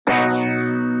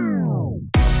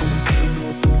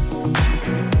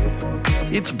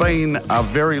It's been a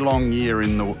very long year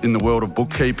in the world of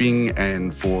bookkeeping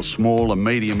and for small and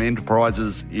medium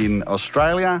enterprises in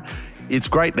Australia. It's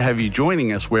great to have you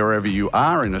joining us wherever you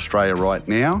are in Australia right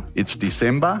now. It's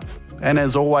December, and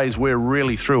as always, we're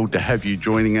really thrilled to have you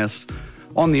joining us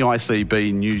on the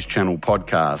ICB News Channel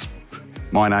podcast.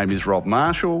 My name is Rob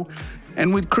Marshall,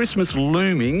 and with Christmas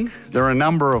looming, there are a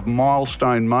number of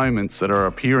milestone moments that are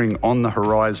appearing on the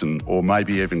horizon, or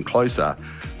maybe even closer,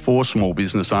 for small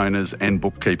business owners and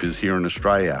bookkeepers here in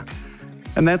Australia.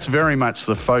 And that's very much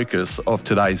the focus of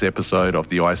today's episode of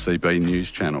the ICB News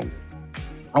Channel.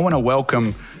 I want to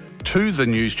welcome to the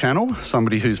News Channel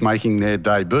somebody who's making their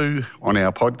debut on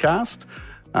our podcast.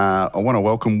 I want to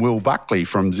welcome Will Buckley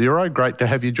from Xero. Great to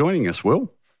have you joining us,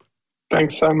 Will.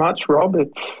 Thanks so much, Rob.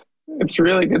 It's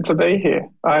really good to be here.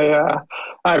 I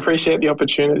appreciate the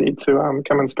opportunity to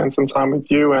come and spend some time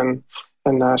with you and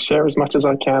share as much as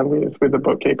I can with the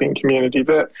bookkeeping community.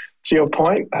 But to your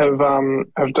point, have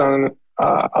done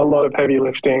a lot of heavy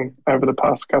lifting over the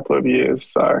past couple of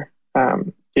years. So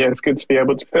it's good to be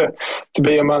able to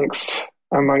be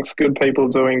amongst good people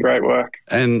doing great work.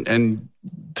 And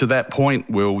to that point,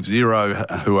 Will,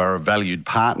 Xero, who are a valued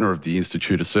partner of the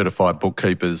Institute of Certified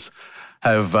Bookkeepers,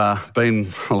 have been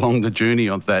along the journey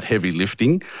of that heavy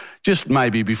lifting. Just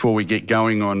maybe before we get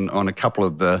going on a couple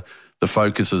of the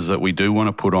focuses that we do want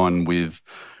to put on with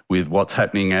what's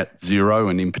happening at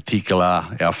Xero, and in particular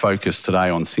our focus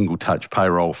today on single touch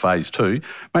payroll phase 2.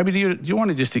 Maybe do you want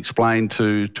to just explain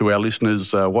to our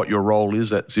listeners what your role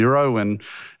is at Xero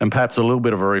and perhaps a little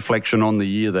bit of a reflection on the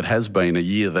year that has been, a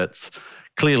year that's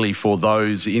clearly for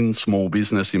those in small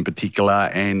business in particular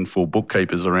and for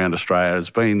bookkeepers around Australia has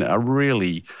been a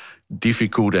really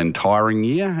difficult and tiring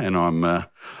year, and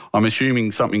I'm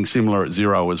assuming something similar at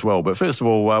Xero as well. But first of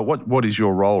all, what is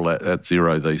your role at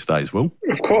Xero these days, Will?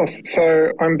 Of course.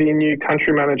 So I'm the new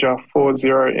country manager for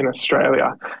Xero in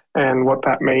Australia. And what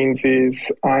that means is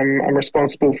I'm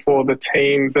responsible for the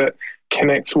team that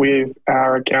connects with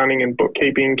our accounting and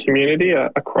bookkeeping community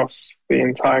across the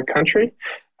entire country.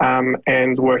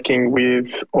 And working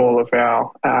with all of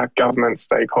our government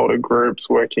stakeholder groups,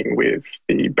 working with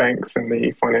the banks and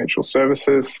the financial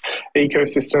services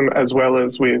ecosystem, as well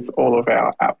as with all of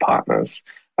our partners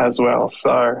as well.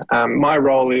 So my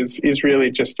role is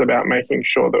really just about making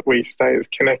sure that we stay as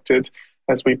connected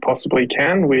as we possibly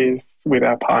can with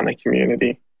our partner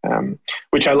community,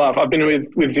 which I love. I've been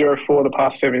with Xero for the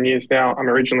past 7 years now. I'm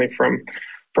originally from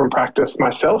practice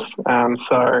myself,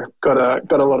 so got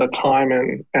a lot of time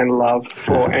and love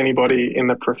for anybody in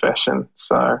the profession.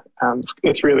 So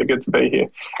it's really good to be here.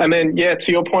 And then,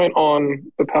 to your point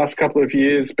on the past couple of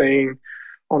years being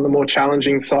on the more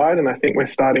challenging side, and I think we're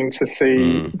starting to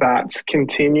see that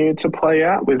continue to play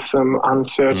out with some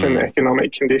uncertain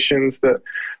economic conditions that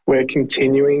we're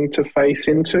continuing to face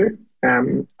into.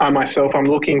 I'm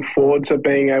looking forward to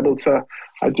being able to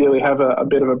ideally have a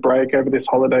bit of a break over this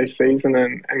holiday season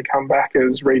and come back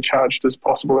as recharged as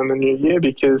possible in the new year,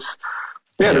 because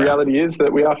the reality is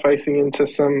that we are facing into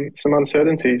some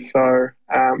uncertainty. So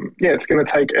it's going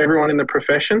to take everyone in the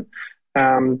profession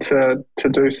to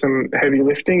do some heavy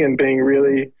lifting and being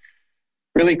really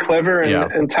clever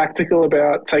and tactical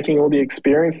about taking all the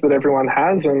experience that everyone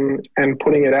has and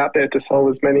putting it out there to solve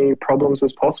as many problems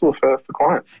as possible for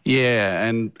clients. Yeah,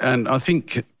 and I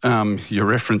think you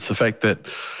referenced the fact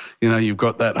that, you've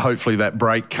got hopefully that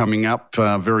break coming up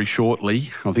very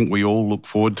shortly. I think we all look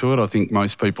forward to it. I think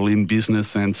most people in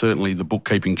business and certainly the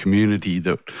bookkeeping community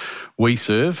that we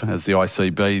serve as the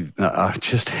ICB are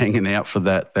just hanging out for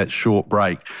that short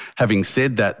break. Having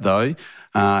said that, though,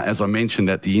 as I mentioned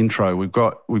at the intro, we've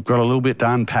got a little bit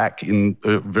to unpack in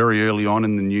very early on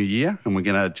in the new year, and we're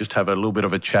going to just have a little bit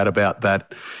of a chat about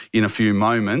that in a few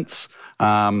moments.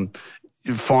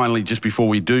 Finally, just before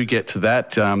we do get to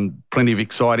that, plenty of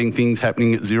exciting things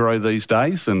happening at Xero these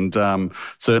days, and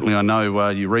certainly I know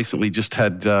you recently just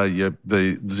had the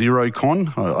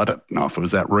XeroCon. I don't know if it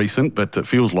was that recent, but it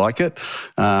feels like it.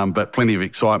 But plenty of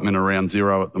excitement around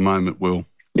Xero at the moment, Will.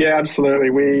 Yeah,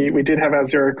 absolutely. We did have our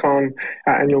XeroCon,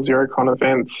 annual XeroCon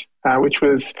events, which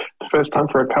was the first time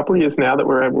for a couple of years now that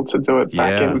we're able to do it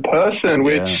back in person,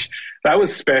 which that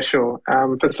was special.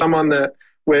 For someone that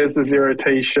wears the Xero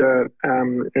T-shirt,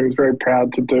 and was very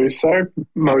proud to do so,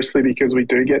 mostly because we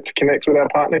do get to connect with our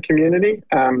partner community.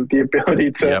 The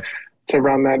ability to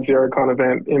run that XeroCon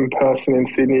event in person in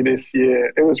Sydney this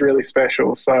year, it was really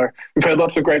special. So we've heard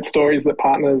lots of great stories that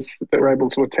partners that were able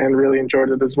to attend really enjoyed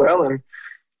it as well. And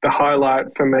the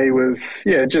highlight for me was,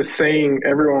 just seeing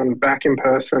everyone back in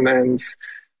person and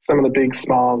some of the big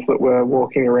smiles that were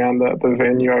walking around the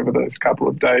venue over those couple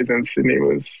of days in Sydney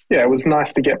it was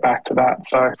nice to get back to that.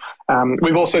 So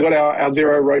we've also got our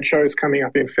Xero roadshows coming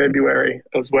up in February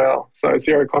as well. So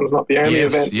XeroCon's not the only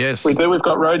event we do. We've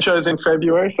got roadshows in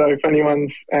February. So if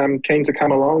anyone's keen to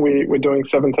come along, we're doing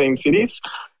 17 cities.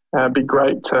 It'd be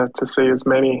great to see as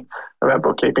many of our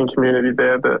bookkeeping community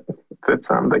there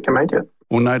that can make it.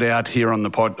 Well, no doubt here on the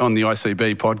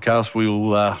ICB podcast,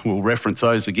 we'll reference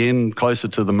those again closer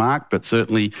to the mark. But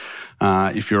certainly,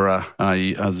 if you're a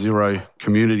Xero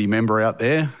community member out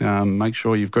there, make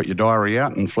sure you've got your diary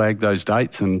out and flag those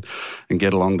dates and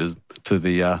get along to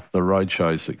the road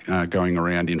shows going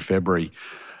around in February.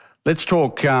 Let's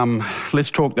talk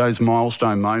those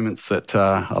milestone moments that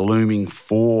are looming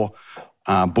for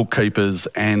bookkeepers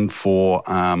and for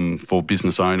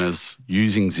business owners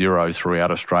using Xero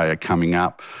throughout Australia coming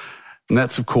up. And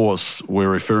that's, of course, we're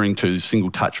referring to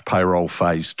Single Touch Payroll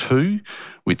Phase 2,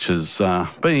 which is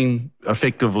being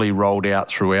effectively rolled out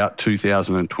throughout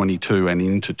 2022 and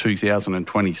into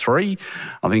 2023.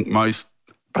 I think most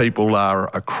people are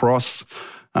across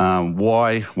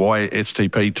why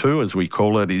STP2, as we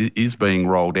call it, is being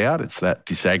rolled out. It's that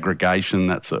disaggregation,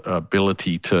 that's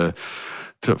ability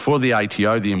for the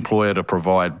ATO, the employer, to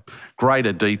provide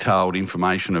greater detailed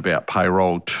information about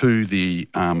payroll to the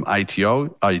ATO,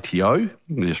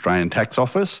 the Australian Tax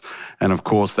Office. And of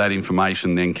course, that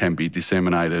information then can be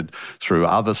disseminated through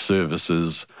other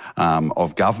services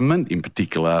of government, in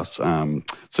particular,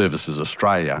 Services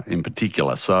Australia in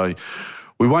particular. So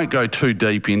we won't go too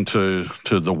deep into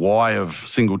the why of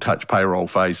Single Touch Payroll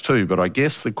Phase 2, but I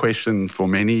guess the question for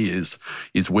many is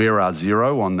where are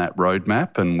Xero on that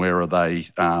roadmap, and where are they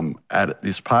at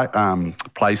this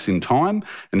place in time,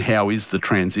 and how is the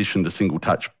transition to Single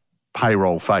Touch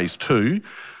Payroll Phase 2,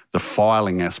 the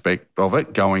filing aspect of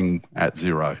it, going at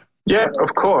Xero? Yeah,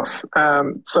 of course.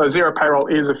 So Xero Payroll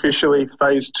is officially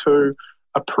Phase 2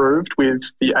 approved with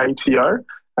the ATO.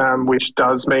 Which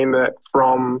does mean that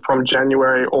from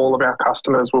January, all of our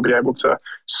customers will be able to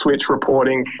switch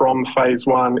reporting from Phase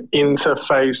 1 into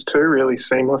Phase 2 really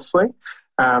seamlessly.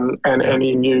 And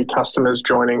any new customers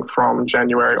joining from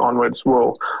January onwards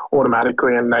will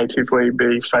automatically and natively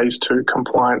be Phase 2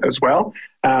 compliant as well.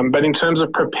 But in terms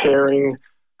of preparing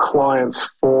clients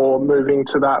for moving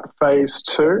to that Phase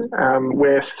 2,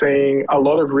 we're seeing a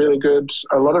lot of really good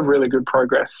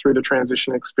progress through the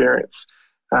transition experience.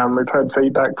 We've heard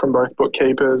feedback from both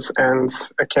bookkeepers and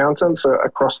accountants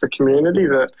across the community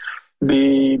that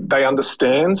they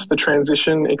understand the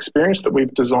transition experience that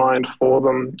we've designed for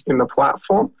them in the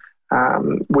platform.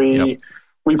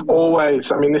 We've always,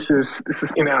 this is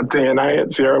in our DNA at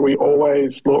Xero, we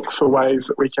always look for ways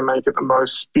that we can make it the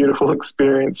most beautiful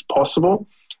experience possible.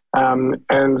 And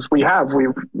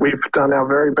we've done our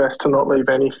very best to not leave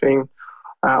anything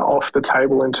off the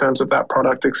table in terms of that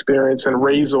product experience, and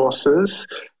resources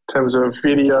in terms of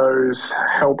videos,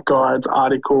 help guides,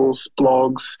 articles,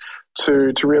 blogs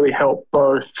to really help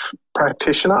both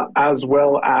practitioner as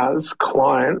well as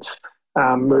clients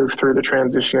move through the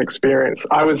transition experience.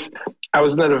 I was at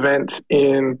an event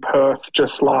in Perth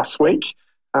just last week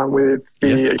with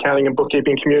the accounting and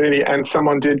bookkeeping community, and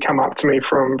someone did come up to me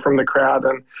from the crowd,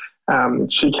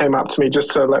 and she came up to me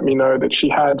just to let me know that she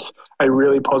had a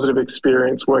really positive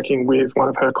experience working with one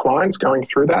of her clients going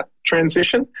through that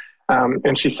transition.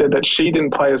 And she said that she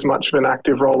didn't play as much of an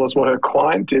active role as what her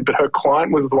client did, but her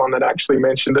client was the one that actually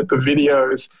mentioned that the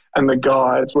videos and the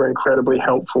guides were incredibly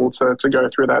helpful to go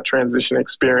through that transition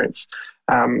experience.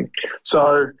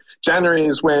 So January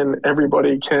is when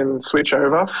everybody can switch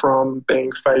over from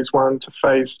being Phase 1 to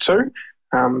Phase 2.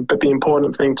 But the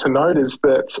important thing to note is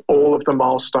that all of the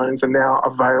milestones are now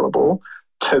available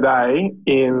today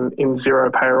in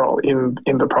Xero Payroll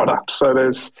in the product. So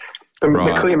there's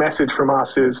the clear message from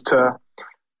us is to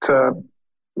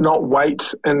not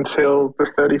wait until the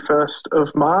 31st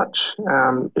of March,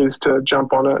 is to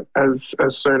jump on it as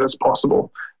soon as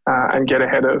possible and get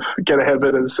ahead of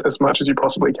it as much as you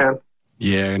possibly can.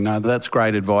 Yeah, no, that's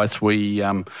great advice.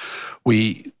 We'll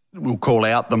call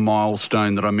out the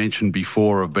milestone that I mentioned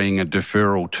before of being a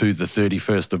deferral to the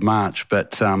 31st of March,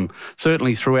 but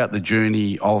certainly throughout the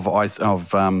journey of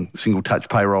Single Touch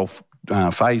Payroll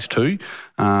Phase 2,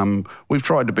 we've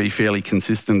tried to be fairly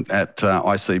consistent at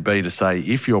ICB to say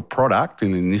if your product,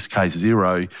 and in this case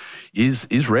Xero,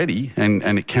 is ready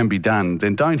and it can be done,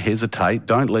 then don't hesitate.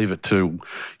 Don't leave it to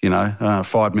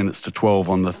 5 minutes to 12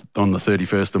 on the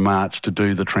 31st of March to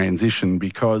do the transition,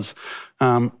 because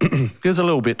there's a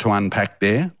little bit to unpack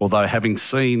there. Although having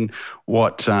seen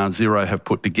what Xero have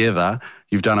put together,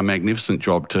 you've done a magnificent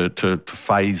job to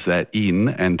phase that in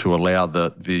and to allow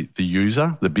the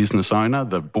user, the business owner,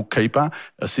 the bookkeeper,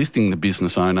 assisting the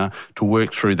business owner to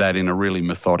work through that in a really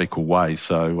methodical way.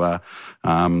 So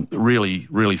really,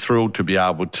 really thrilled to be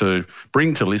able to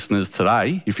bring to listeners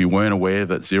today, if you weren't aware,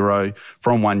 that Xero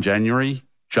from 1 January,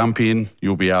 jump in,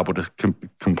 you'll be able to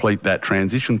complete that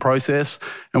transition process.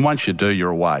 And once you do,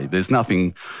 you're away. There's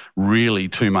nothing really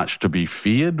too much to be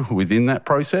feared within that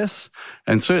process.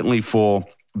 And certainly for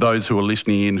those who are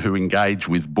listening in who engage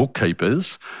with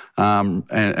bookkeepers,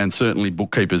 and certainly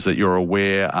bookkeepers that you're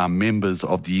aware are members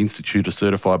of the Institute of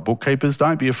Certified Bookkeepers,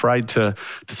 don't be afraid to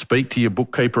speak to your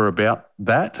bookkeeper about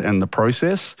that and the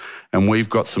process. And we've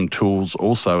got some tools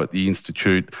also at the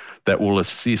Institute that will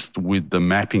assist with the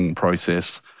mapping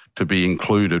process to be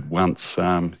included once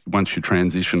you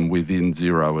transition within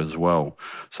Xero as well.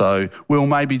 So we'll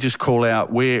maybe just call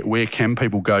out where can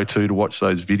people go to watch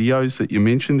those videos that you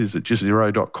mentioned? Is it just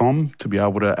Xero.com to be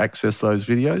able to access those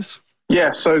videos?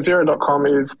 Yeah, so Xero.com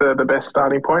is the best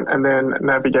starting point, and then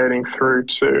navigating through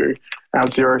to our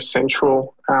Xero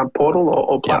Central portal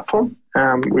or platform,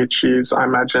 which is, I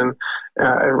imagine,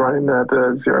 everyone in the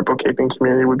Xero bookkeeping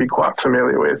community would be quite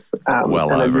familiar with.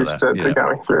 Well and over used that, to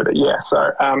going through it. Yeah,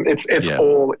 so it's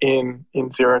all in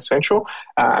Xero Central.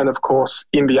 And of course,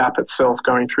 in the app itself,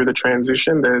 going through the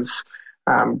transition, there's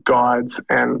guides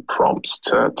and prompts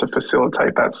to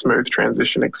facilitate that smooth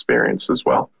transition experience as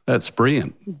well. That's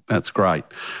brilliant. That's great.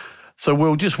 So,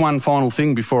 Will, just one final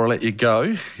thing before I let you go.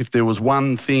 If there was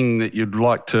one thing that you'd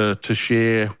like to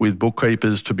share with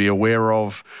bookkeepers to be aware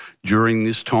of during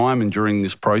this time and during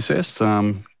this process,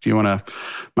 do you want to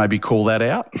maybe call that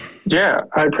out? Yeah,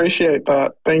 I appreciate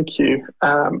that. Thank you.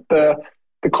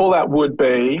 The call out would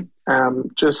be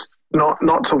just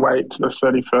not to wait to the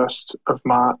 31st of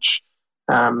March.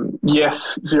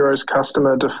 Yes, Xero's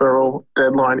customer deferral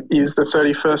deadline is the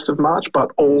 31st of March, but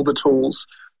all the tools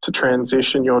to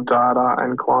transition your data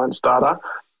and clients' data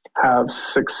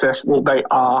they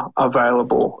are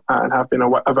available and have been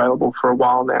available for a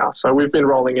while now. So we've been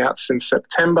rolling out since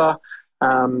September,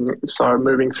 so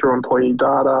moving through employee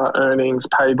data, earnings,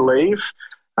 paid leave.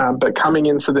 But coming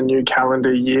into the new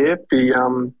calendar year,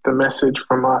 the message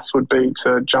from us would be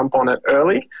to jump on it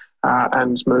early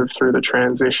and move through the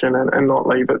transition and not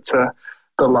leave it to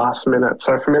the last minute.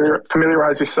 So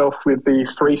familiarise yourself with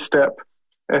the 3-step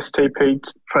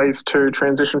STP Phase 2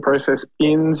 transition process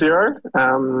in Xero,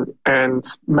 and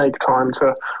make time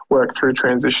to work through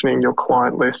transitioning your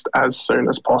client list as soon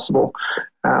as possible.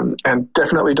 And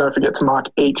definitely don't forget to mark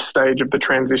each stage of the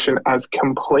transition as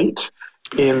complete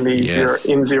in the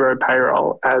Xero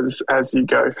payroll as you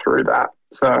go through that.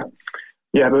 So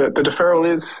yeah, the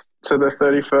deferral is to the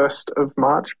 31st of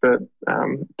March, but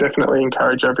definitely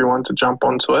encourage everyone to jump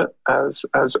onto it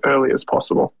as early as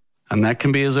possible. And that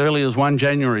can be as early as 1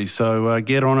 January. So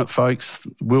get on it, folks.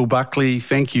 Will Buckley,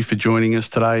 thank you for joining us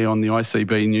today on the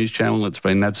ICB News Channel. It's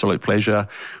been an absolute pleasure.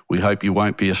 We hope you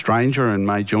won't be a stranger and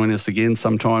may join us again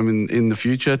sometime in the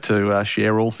future to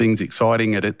share all things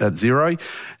exciting at Xero.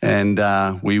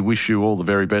 And we wish you all the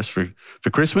very best for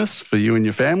Christmas, for you and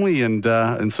your family, and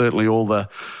certainly all the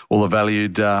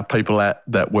valued people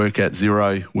that work at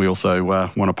Xero. We also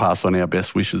want to pass on our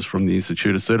best wishes from the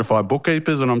Institute of Certified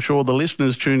Bookkeepers, and I'm sure the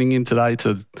listeners tuning in today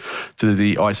to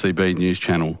the ICB News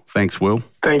Channel. Thanks, Will.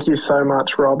 Thank you so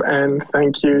much, Rob, and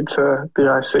thank you to the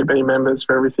ICB members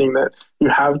for everything that you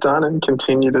have done and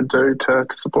continue to do to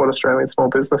support Australian small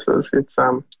businesses. It's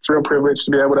a real privilege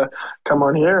to be able to come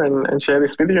on here and share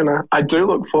this with you, and I do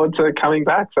look forward to coming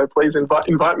back, so please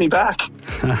invite me back.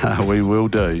 We will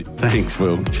do. Thanks,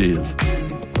 Will. Cheers.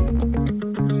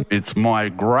 It's my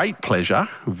great pleasure,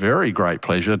 very great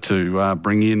pleasure, to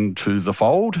bring into the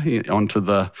fold, onto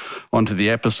the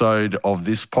episode of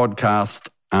this podcast,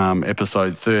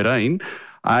 episode 13,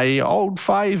 a old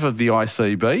fave of the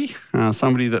ICB,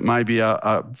 somebody that may be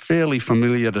fairly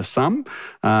familiar to some,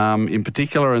 in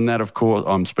particular, and that, of course,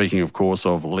 I'm speaking, of course,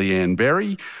 of Leanne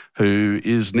Berry, who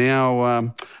is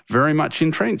now very much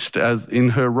entrenched as in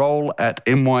her role at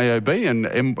MYOB, and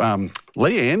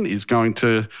Leanne is going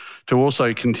to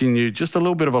also continue just a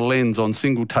little bit of a lens on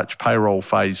single touch payroll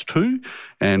phase 2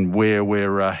 and where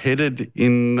we're headed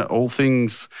in all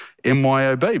things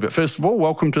MYOB. But first of all,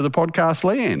 welcome to the podcast,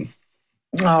 Leanne.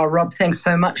 Oh, Rob, thanks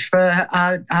so much for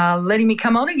letting me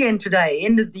come on again today.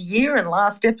 End of the year and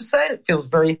last episode. It feels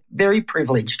very, very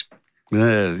privileged.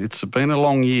 Yeah, it's been a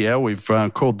long year. We've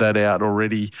called that out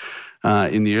already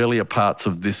in the earlier parts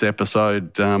of this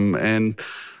episode, and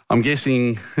I'm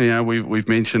guessing, we've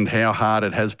mentioned how hard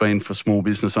it has been for small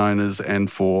business owners and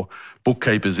for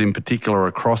bookkeepers in particular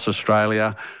across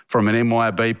Australia. From an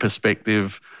MYOB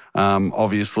perspective,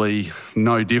 obviously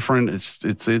no different.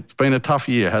 It's been a tough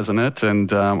year, hasn't it?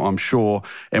 And I'm sure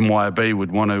MYOB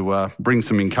would want to bring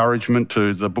some encouragement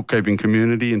to the bookkeeping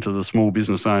community and to the small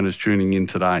business owners tuning in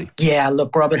today. Yeah,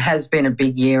 look, Rob, it has been a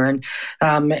big year, and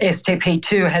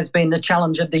STP2 has been the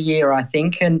challenge of the year, I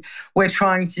think, and we're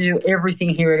trying to do everything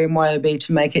here at MYOB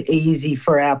to make it easy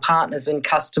for our partners and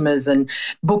customers and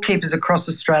bookkeepers across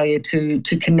Australia to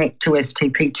connect to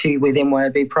STP2 with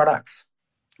MYOB products.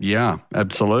 Yeah,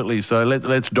 absolutely. So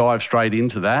let's dive straight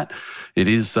into that. It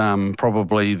is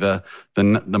probably the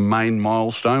main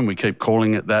milestone. We keep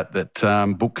calling it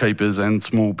that bookkeepers and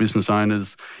small business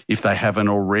owners, if they haven't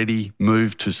already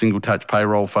moved to single touch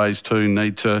payroll phase 2,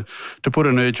 need to put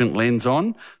an urgent lens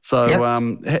on.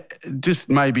 So just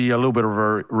maybe a little bit of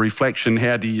a reflection.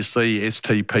 How do you see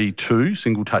STP2,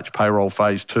 single touch payroll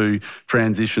phase 2,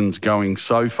 transitions going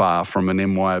so far from an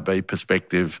MYOB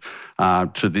perspective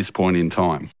to this point in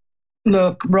time?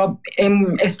 Look, Rob,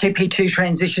 STP2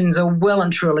 transitions are well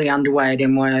and truly underway at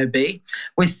MYOB,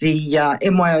 with the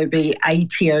MYOB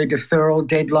ATO deferral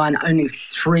deadline only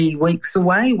 3 weeks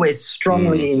away. We're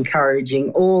strongly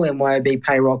encouraging all MYOB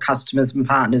payroll customers and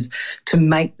partners to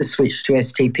make the switch to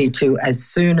STP2 as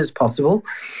soon as possible.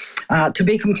 To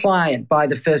be compliant by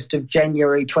the 1st of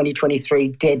January 2023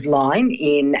 deadline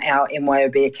in our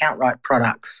MYOB account right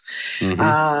products.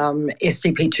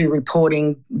 STP2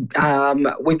 reporting,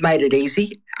 we've made it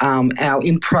easy. Our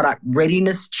in-product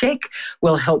readiness check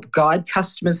will help guide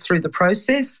customers through the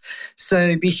process.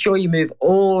 So be sure you move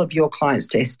all of your clients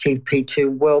to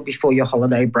STP2 well before your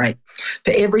holiday break.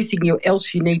 For everything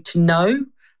else you need to know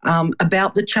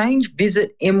about the change,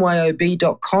 visit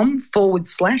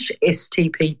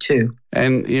myob.com/STP2.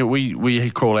 And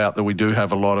we call out that we do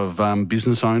have a lot of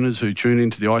business owners who tune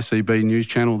into the ICB news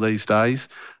channel these days.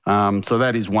 So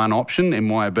that is one option,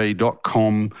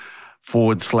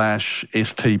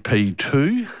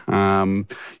 myob.com/STP2.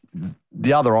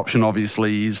 The other option,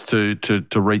 obviously, is to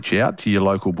reach out to your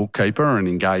local bookkeeper and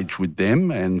engage with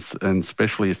them, and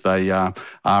especially if they are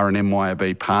an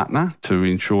MYOB partner, to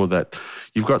ensure that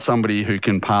you've got somebody who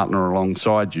can partner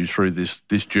alongside you through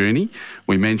this journey.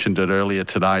 We mentioned it earlier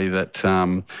today that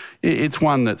it's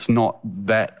one that's not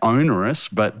that onerous,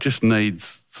 but just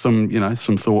needs some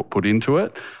thought put into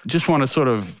it. Just want to sort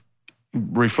of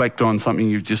reflect on something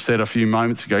you've just said a few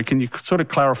moments ago. Can you sort of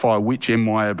clarify which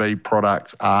MYOB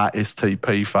products are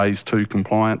STP Phase 2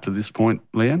 compliant to this point,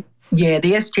 Leanne? Yeah,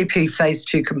 the STP Phase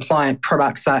 2 compliant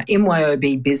products are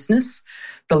MYOB Business,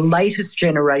 the latest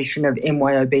generation of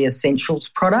MYOB Essentials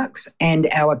products, and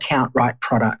our Account Right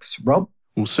products. Rob?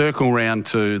 We'll circle round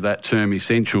to that term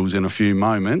essentials in a few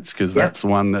moments, because that's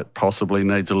one that possibly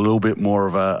needs a little bit more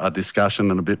of a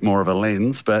discussion and a bit more of a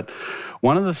lens. But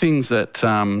one of the things that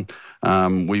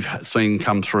we've seen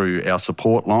come through our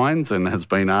support lines and has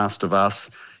been asked of us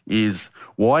is,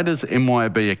 why does the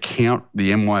MYOB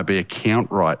account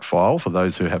right file, for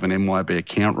those who have an MYOB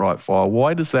account right file,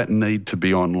 why does that need to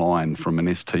be online from an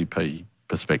STP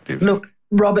perspective? Look,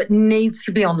 Rob, it needs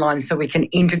to be online so we can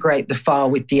integrate the file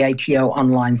with the ATO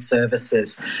online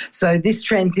services. So this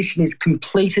transition is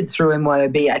completed through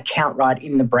MYOB Account Right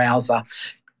in the browser.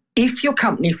 If your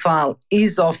company file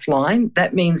is offline,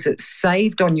 that means it's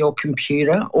saved on your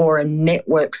computer or a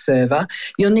network server.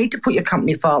 You'll need to put your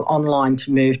company file online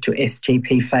to move to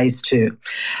STP Phase 2.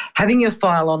 Having your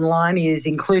file online is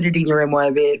included in your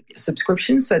MYOB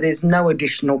subscription, so there's no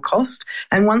additional cost.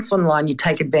 And once online, you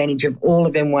take advantage of all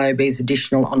of MYOB's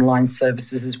additional online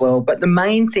services as well. But the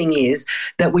main thing is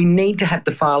that we need to have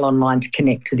the file online to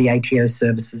connect to the ATO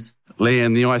services.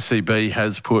 Leanne, the ICB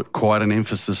has put quite an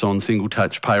emphasis on single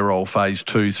touch payroll phase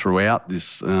 2 throughout this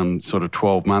sort of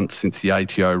 12 months since the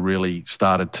ATO really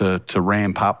started to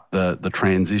ramp up the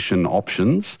transition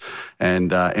options,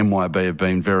 and MYOB have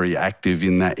been very active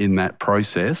in that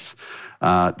process.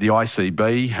 The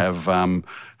ICB have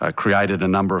created a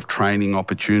number of training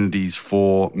opportunities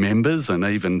for members and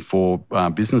even for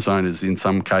business owners in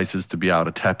some cases to be able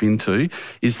to tap into.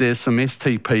 Is there some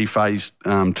STP Phase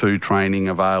 2 training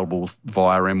available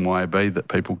via MYOB that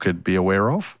people could be aware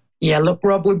of? Yeah, look,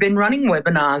 Rob, we've been running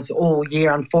webinars all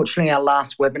year. Unfortunately, our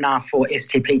last webinar for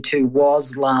STP2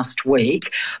 was last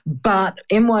week, but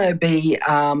MYOB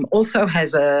also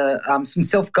has some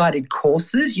self-guided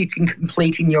courses you can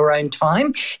complete in your own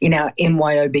time in our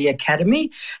MYOB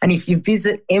Academy. And if you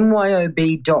visit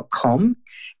myob.com,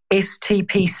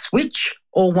 STP Switch,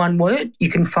 all one word,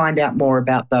 you can find out more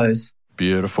about those.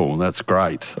 Beautiful. That's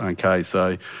great. Okay,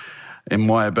 so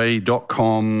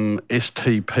myob.com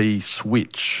STP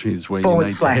switch is where you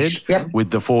need to head. Yep. With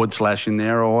the / in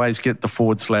there. I always get the /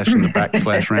 and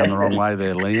the / around the wrong way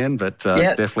there, Leanne, but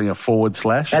it's definitely a /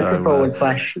 That's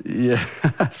a /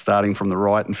 Yeah, starting from the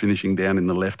right and finishing down in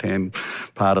the left-hand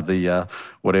part of the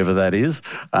whatever that is.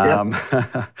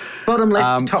 Bottom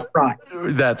left, top right.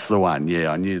 That's the one,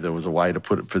 yeah. I knew there was a way to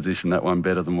position that one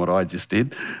better than what I just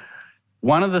did.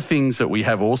 One of the things that we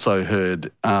have also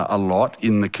heard a lot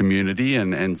in the community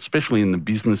and especially in the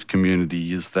business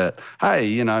community is that,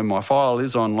 hey, my file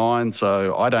is online,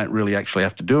 so I don't really actually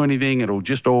have to do anything. It'll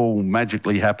just all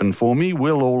magically happen for me.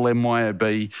 Will all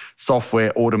MYOB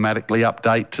software automatically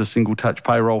update to Single Touch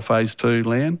Payroll Phase 2,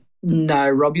 Leanne? No,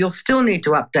 Rob, you'll still need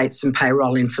to update some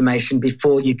payroll information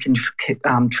before you can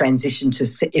transition to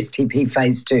STP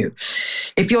Phase 2.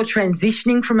 If you're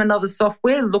transitioning from another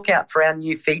software, look out for our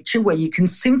new feature where you can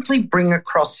simply bring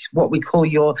across what we call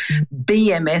your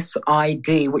BMS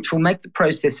ID, which will make the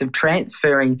process of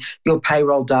transferring your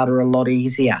payroll data a lot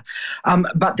easier.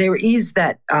 But there is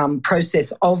that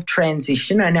process of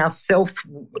transition, and our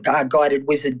self-guided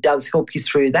wizard does help you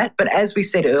through that. But as we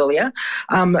said earlier,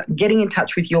 getting in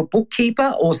touch with your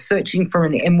bookkeeper or searching for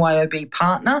an MYOB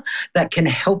partner that can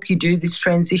help you do this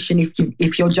transition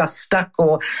if you're just stuck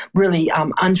or really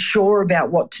unsure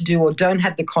about what to do or don't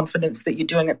have the confidence that you're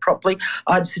doing it properly,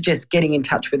 I'd suggest getting in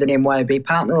touch with an MYOB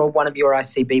partner or one of your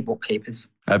ICB bookkeepers.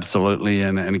 Absolutely.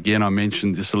 And again, I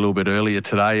mentioned this a little bit earlier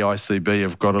today. ICB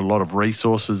have got a lot of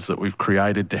resources that we've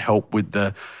created to help with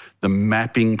the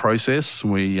mapping process.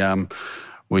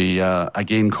 We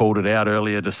again called it out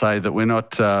earlier to say that we're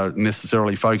not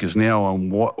necessarily focused now on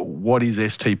what is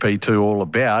STP2 all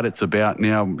about. It's about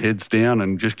now heads down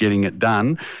and just getting it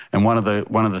done. And one of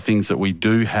the things that we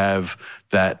do have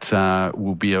that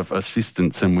will be of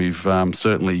assistance, and we've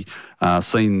certainly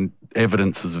seen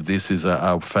evidences of this, is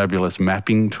a fabulous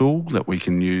mapping tool that we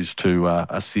can use to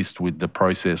assist with the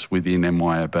process within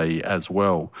MYOB as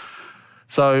well.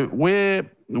 So where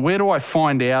do I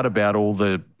find out about all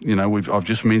the, I've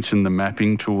just mentioned the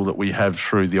mapping tool that we have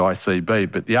through the ICB,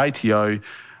 but the ATO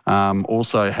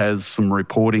also has some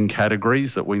reporting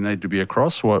categories that we need to be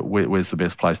across. Where's the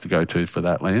best place to go to for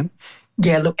that, Leanne?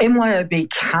 Yeah, look,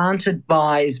 MYOB can't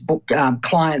advise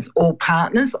clients or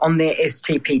partners on their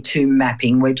STP2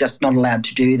 mapping. We're just not allowed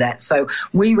to do that. So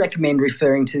we recommend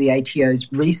referring to the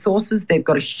ATO's resources. They've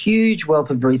got a huge wealth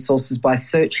of resources by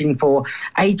searching for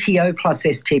ATO plus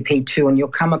STP2, and you'll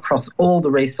come across all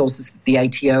the resources that the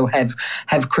ATO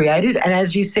have created. And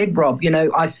as you said, Rob,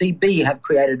 ICB have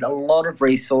created a lot of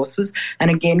resources. And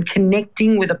again,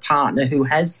 connecting with a partner who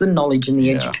has the knowledge and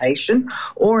the education,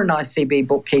 or an ICB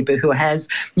bookkeeper who has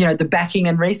the backing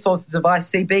and resources of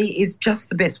ICB is just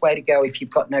the best way to go if you've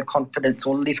got no confidence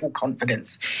or little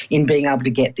confidence in being able to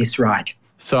get this right.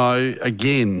 So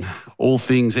again, all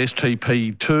things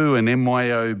STP2 and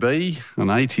MYOB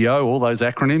and ATO, all those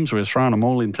acronyms, we're throwing them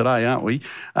all in today, aren't we?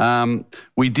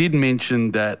 We did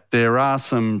mention that there are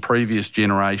some previous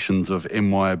generations of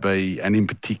MYOB, and in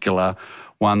particular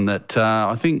one that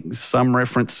I think some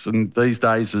reference these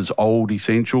days as old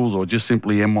essentials or just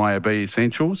simply MYOB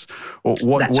essentials.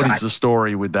 What is the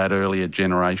story with that earlier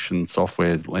generation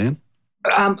software, Leanne?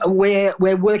 We're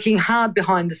working hard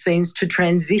behind the scenes to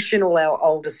transition all our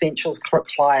old Essentials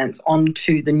clients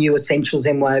onto the new Essentials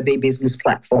MYOB business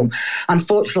platform.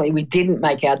 Unfortunately, we didn't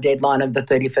make our deadline of the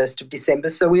 31st of December,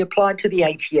 so we applied to the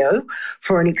ATO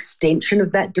for an extension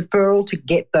of that deferral to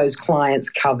get those clients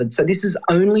covered. So this is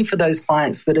only for those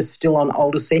clients that are still on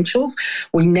old Essentials.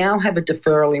 We now have a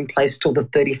deferral in place till the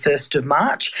 31st of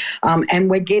March,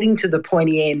 and we're getting to the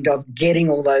pointy end of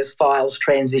getting all those files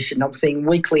transitioned. I'm seeing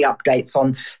weekly updates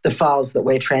on the files that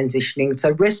we're transitioning.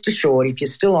 So rest assured, if you're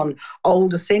still on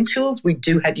old Essentials, we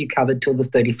do have you covered till the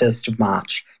 31st of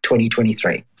March,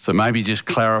 2023. So maybe just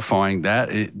clarifying that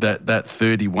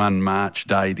 31 March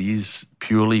date is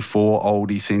purely for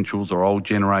old Essentials or old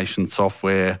generation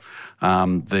software.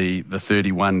 The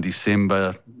 31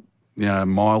 December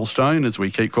milestone, as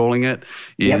we keep calling it,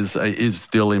 is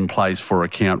still in place for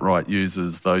account right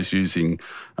users, those using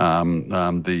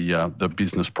the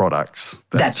business products.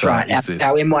 That's right.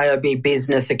 Our MYOB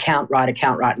business account right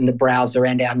in the browser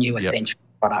and our new Essential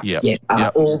products,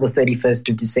 all the 31st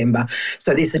of December.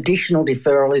 So this additional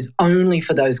deferral is only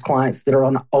for those clients that are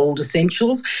on old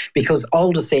Essentials, because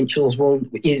old Essentials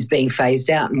is being phased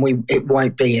out and it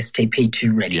won't be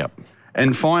STP2 ready. Yep.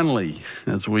 And finally,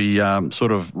 as we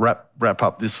sort of wrap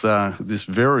up this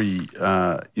very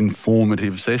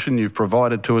informative session you've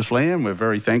provided to us, Leanne, we're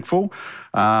very thankful.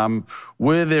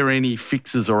 Were there any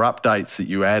fixes or updates that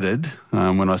you added?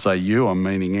 When I say you, I'm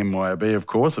meaning MYOB, of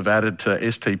course, have added to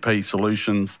STP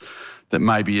solutions that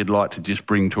maybe you'd like to just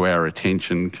bring to our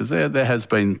attention? Because there has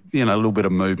been, a little bit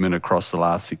of movement across the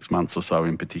last 6 months or so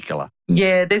in particular.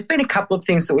 Yeah, there's been a couple of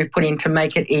things that we've put in to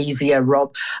make it easier,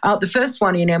 Rob. The first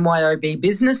one in MYOB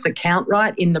Business, Account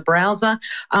Right in the browser.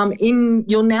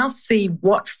 You'll now see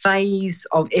what phase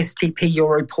of STP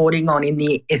you're reporting on in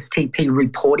the STP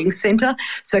Reporting Centre.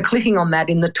 So clicking on that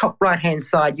in the top right-hand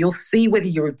side, you'll see whether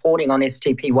you're reporting on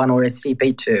STP1 or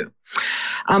STP2.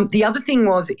 The other thing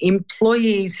was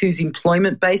employees whose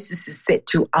employment basis is set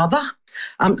to other.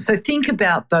 So think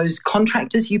about those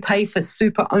contractors you pay for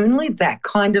super only, that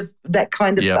kind of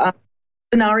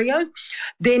scenario.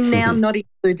 They're now not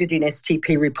included in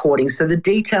STP reporting. So the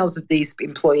details of these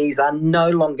employees are no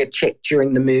longer checked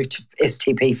during the move to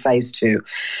STP Phase 2.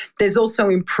 There's also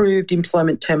improved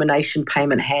employment termination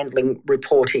payment handling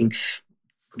reporting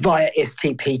via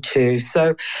STP2.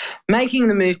 So making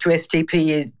the move to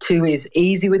STP2 is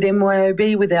easy with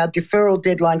MYOB. With our deferral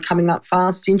deadline coming up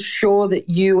fast, ensure that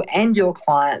you and your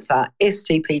clients are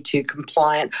STP2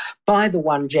 compliant by the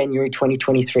 1 January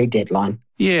 2023 deadline.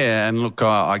 Yeah, and look,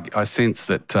 I sense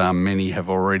that many have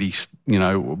already,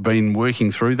 been working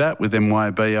through that with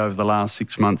MYOB over the last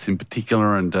 6 months in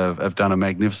particular, and have done a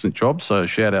magnificent job. So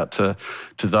shout out to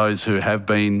those who have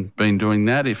been doing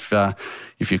that. If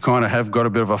you kind of have got a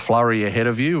bit of a flurry ahead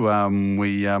of you,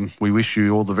 we wish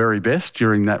you all the very best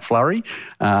during that flurry.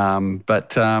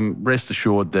 But rest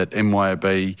assured that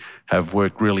MYOB have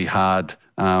worked really hard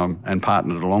and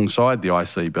partnered alongside the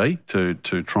ICB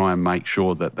to try and make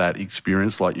sure that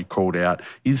experience, like you called out,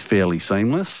 is fairly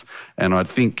seamless. And I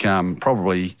think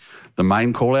probably the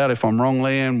main call out, if I'm wrong,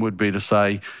 Leanne, would be to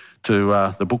say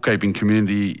to the bookkeeping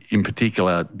community in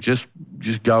particular, just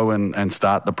go and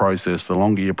start the process. The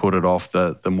longer you put it off,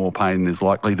 the more pain there's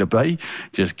likely to be.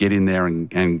 Just get in there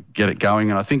and get it going.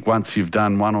 And I think once you've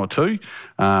done one or two,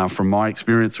 from my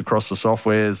experience across the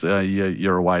softwares,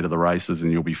 you're away to the races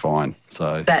and you'll be fine.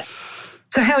 So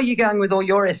how are you going with all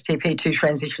your STP2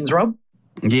 transitions, Rob?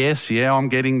 Yes, I'm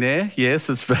getting there. Yes,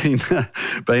 it's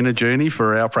been a journey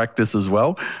for our practice as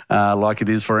well, like it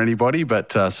is for anybody,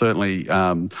 but certainly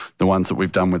the ones that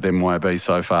we've done with MYOB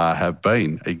so far have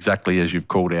been exactly as you've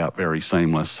called out, very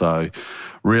seamless. So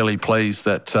really pleased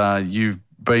that you've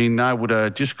been able to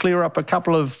just clear up a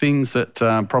couple of things that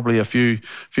probably a few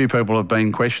people have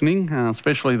been questioning,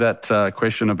 especially that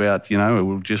question about, it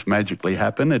will just magically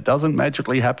happen. It doesn't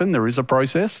magically happen. There is a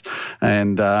process.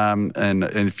 And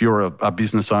if you're a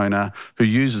business owner who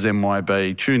uses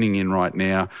MYOB, tuning in right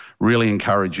now, really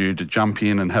encourage you to jump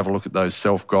in and have a look at those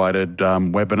self-guided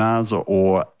webinars,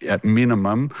 or at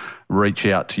minimum, reach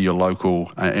out to your local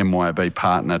MYOB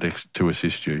partner to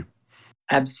assist you.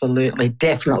 Absolutely.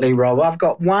 Definitely, Rob. I've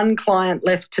got one client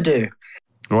left to do.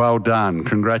 Well done.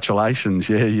 Congratulations.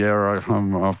 Yeah.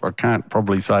 I can't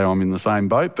probably say I'm in the same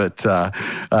boat, but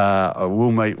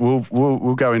we'll meet.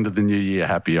 We'll go into the new year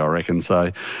happy, I reckon.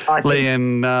 So,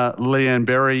 Leanne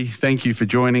Berry, thank you for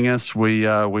joining us. We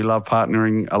love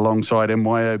partnering alongside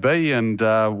MYOB,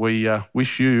 and we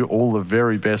wish you all the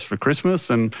very best for Christmas,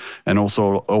 and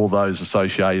also all those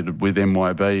associated with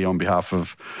MYOB on behalf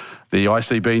of the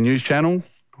ICB News Channel.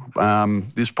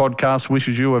 This podcast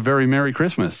wishes you a very Merry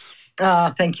Christmas.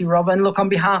 Thank you, Robin. Look, on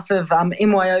behalf of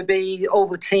MYOB, all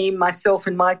the team, myself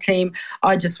and my team,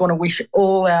 I just want to wish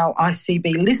all our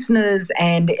ICB listeners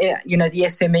and, the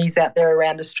SMEs out there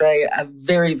around Australia a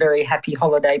very, very happy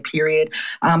holiday period.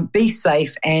 Be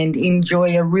safe and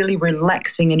enjoy a really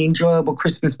relaxing and enjoyable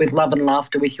Christmas with love and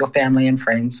laughter with your family and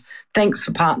friends. Thanks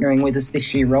for partnering with us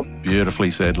this year, Rob.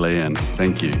 Beautifully said, Leanne.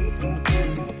 Thank you.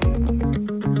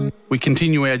 We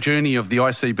continue our journey of the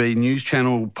ICB News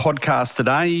Channel podcast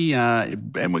today,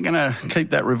 and we're going to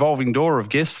keep that revolving door of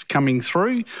guests coming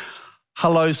through.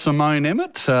 Hello, Simone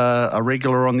Emmett, a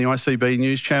regular on the ICB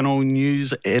News Channel,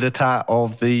 news editor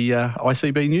of the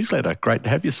ICB newsletter. Great to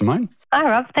have you, Simone. Hi,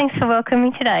 Rob. Thanks for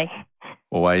welcoming me today.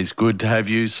 Always good to have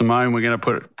you, Simone. We're going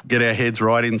to get our heads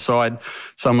right inside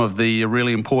some of the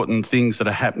really important things that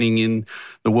are happening in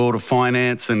the world of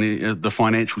finance and the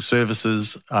financial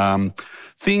services,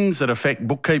 things that affect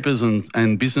bookkeepers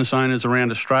and business owners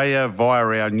around Australia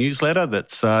via our newsletter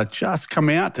that's just come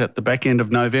out at the back end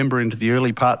of November into the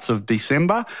early parts of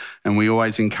December. And we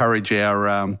always encourage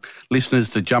our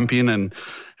listeners to jump in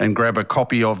and grab a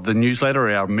copy of the newsletter,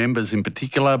 our members in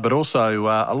particular, but also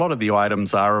a lot of the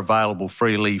items are available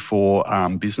freely for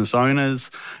business owners,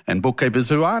 and bookkeepers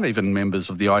who aren't even members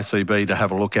of the ICB to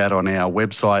have a look at on our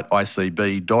website,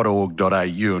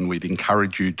 icb.org.au, and we'd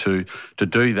encourage you to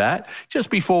do that. Just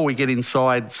before we get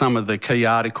inside some of the key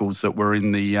articles that were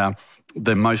in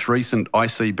the most recent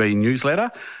ICB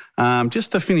newsletter,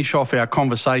 just to finish off our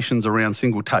conversations around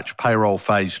Single Touch Payroll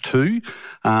Phase 2,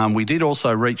 we did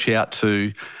also reach out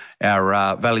to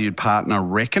our valued partner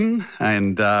Reckon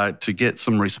and to get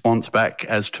some response back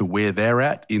as to where they're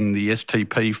at in the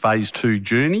STP Phase 2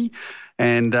 journey.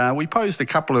 And we posed a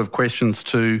couple of questions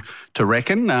to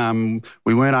Reckon.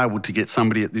 We weren't able to get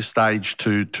somebody at this stage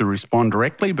to respond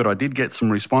directly, but I did get some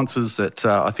responses that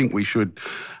I think we should,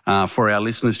 for our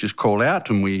listeners, just call out.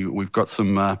 And we've got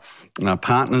some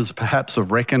partners perhaps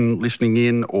of Reckon listening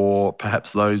in, or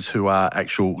perhaps those who are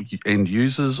actual end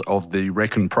users of the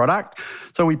Reckon product.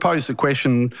 So we posed the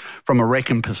question from a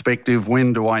Reckon perspective: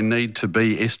 when do I need to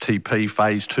be STP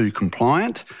Phase 2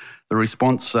 compliant? The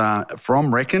response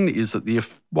from Reckon is that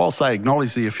whilst they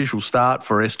acknowledge the official start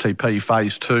for STP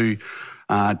Phase 2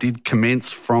 did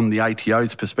commence from the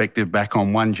ATO's perspective back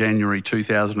on 1 January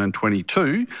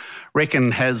 2022,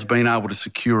 Reckon has been able to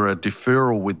secure a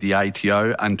deferral with the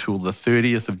ATO until the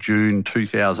 30th of June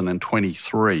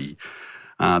 2023.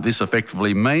 This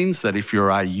effectively means that if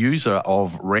you're a user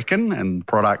of Reckon and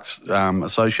products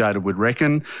associated with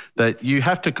Reckon, that you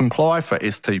have to comply for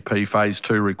STP Phase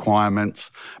 2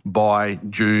 requirements by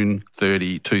June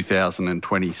 30,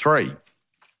 2023.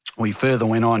 We further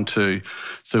went on to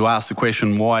ask the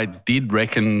question, why did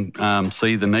Reckon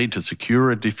see the need to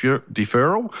secure a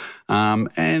deferral?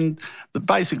 And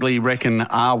basically, Reckon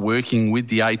are working with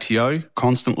the ATO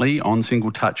constantly on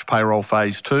Single Touch Payroll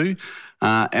Phase 2.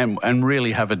 And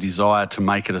really have a desire to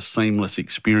make it a seamless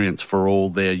experience for all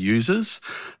their users.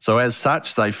 So as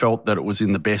such, they felt that it was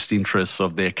in the best interests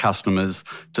of their customers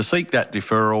to seek that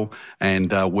deferral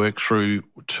and work through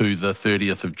to the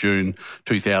 30th of June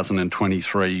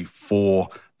 2023 for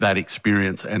that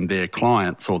experience and their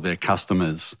clients or their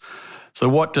customers. So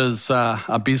what does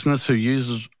a business who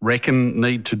uses Reckon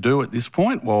need to do at this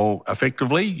point? Well,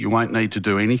 effectively, you won't need to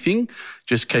do anything.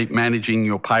 Just keep managing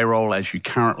your payroll as you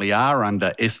currently are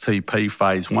under STP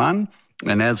Phase 1.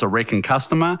 And as a Reckon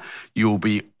customer, you'll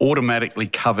be automatically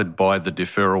covered by the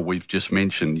deferral we've just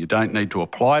mentioned. You don't need to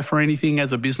apply for anything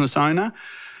as a business owner.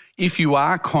 If you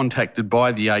are contacted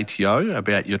by the ATO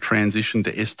about your transition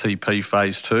to STP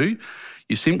Phase 2,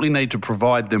 you simply need to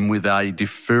provide them with a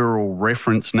deferral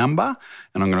reference number,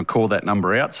 and I'm going to call that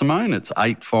number out, Simone. It's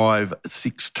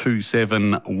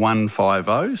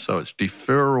 85627-150. So it's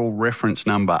deferral reference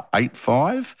number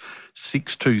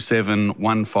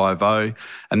 85627-150,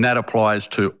 and that applies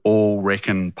to all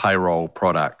Reckon payroll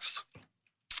products.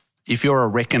 If you're a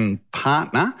Reckon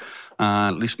partner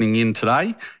listening in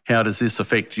today, how does this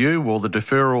affect you? Well, the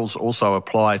deferrals also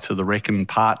apply to the Reckon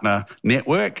partner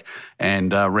network,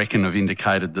 and Reckon have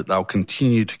indicated that they'll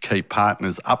continue to keep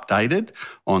partners updated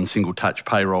on Single Touch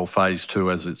Payroll Phase 2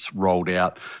 as it's rolled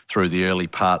out through the early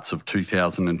parts of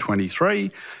 2023.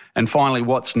 And finally,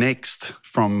 what's next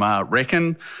from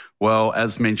Reckon? Well,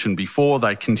 as mentioned before,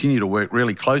 they continue to work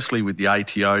really closely with the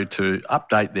ATO to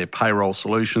update their payroll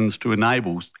solutions to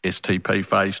enable STP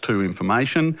Phase 2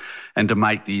 information and to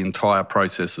make the entire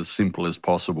process as simple as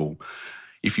possible.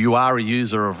 If you are a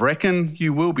user of Reckon,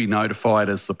 you will be notified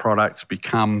as the products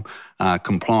become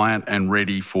compliant and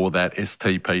ready for that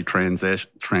STP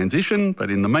transition.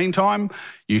 But in the meantime,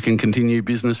 you can continue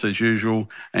business as usual,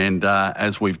 and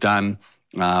as we've done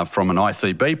from an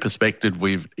ICB perspective,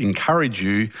 we've encouraged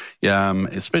you,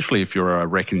 especially if you're a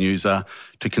Reckon user,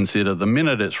 to consider the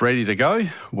minute it's ready to go.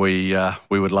 We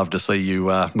would love to see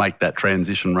you make that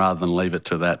transition rather than leave it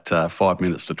to that 5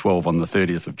 minutes to 12 on the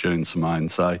 30th of June, Simone.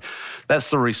 So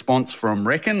that's the response from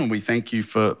Reckon. We thank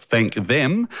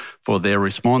them for their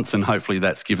response, and hopefully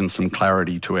that's given some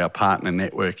clarity to our partner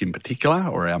network in particular,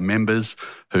 or our members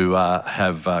who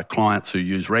have clients who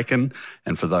use Reckon,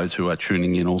 and for those who are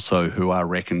tuning in also who are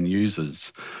Reckon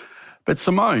users. But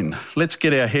Simone, let's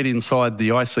get our head inside the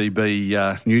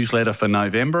ICB newsletter for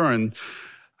November, and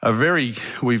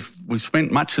we've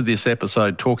spent much of this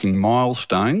episode talking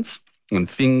milestones and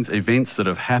events that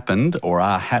have happened or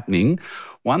are happening.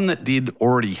 One that did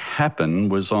already happen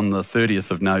was on the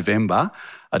 30th of November,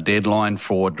 a deadline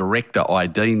for director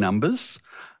ID numbers,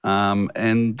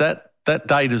 and that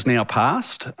date has now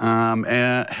passed.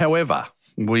 However,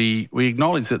 we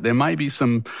acknowledge that there may be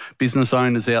some business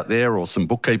owners out there, or some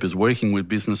bookkeepers working with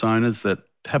business owners, that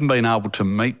haven't been able to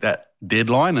meet that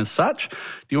deadline as such. Do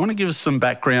you want to give us some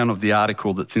background of the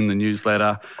article that's in the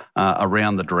newsletter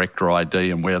around the Director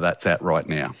ID and where that's at right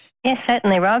now? Yes,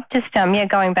 certainly, Rob. Just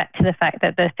going back to the fact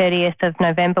that the 30th of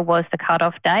November was the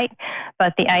cut-off date,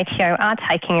 but the ATO are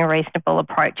taking a reasonable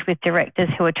approach with directors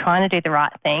who are trying to do the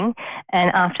right thing.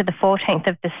 And after the 14th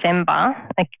of December,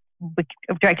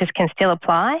 directors can still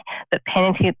apply, but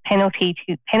penalties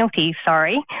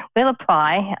will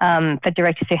apply for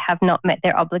directors who have not met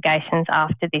their obligations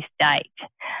after this date.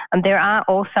 There are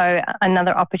also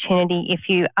another opportunity if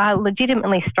you are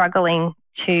legitimately struggling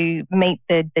to meet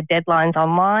the deadlines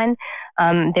online.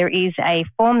 There is a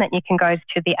form that you can go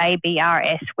to the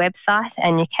ABRS website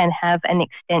and you can have an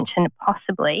extension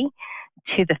possibly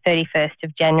to the 31st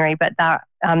of January, but the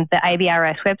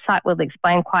ABRS website will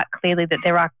explain quite clearly that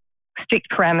there are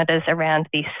strict parameters around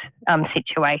this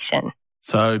situation.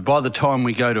 So by the time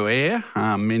we go to air,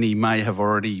 many may have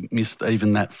already missed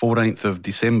even that 14th of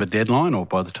December deadline, or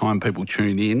by the time people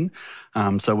tune in.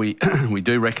 So we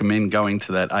do recommend going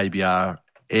to that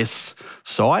ABRS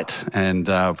site and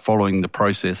following the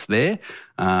process there.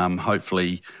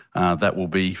 Hopefully that will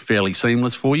be fairly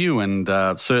seamless for you, and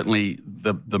certainly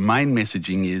the main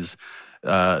messaging is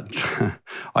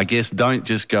I guess don't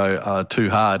just go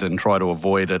too hard and try to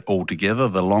avoid it altogether.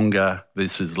 The longer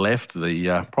this is left,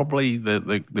 probably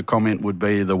the comment would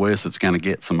be the worse it's going to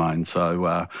get, Simone.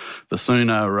 So the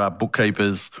sooner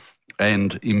bookkeepers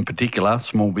and in particular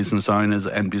small business owners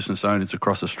and business owners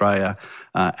across Australia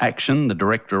action the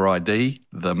Director ID,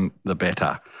 the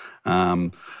better.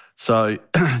 So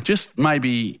just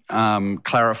maybe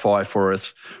clarify for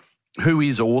us, who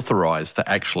is authorised to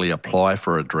actually apply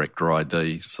for a Director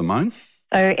ID, Simone?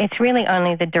 So it's really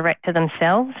only the director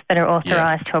themselves that are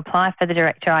authorised to apply for the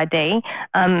Director ID.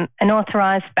 An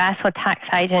authorised BAS or tax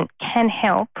agent can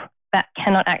help, but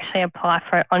cannot actually apply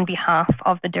for it on behalf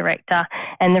of the director.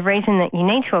 And the reason that you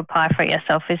need to apply for it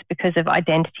yourself is because of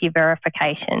identity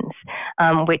verifications,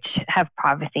 which have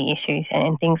privacy issues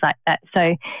and things like that.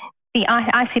 So the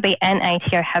ICB and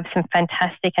ATO have some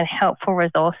fantastic and helpful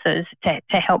resources to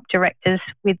help directors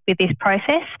with this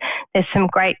process. There's some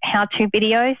great how-to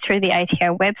videos through the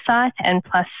ATO website, and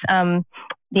plus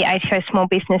the ATO Small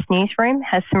Business Newsroom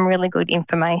has some really good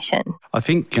information. I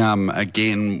think,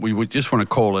 again, we would just want to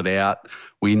call it out.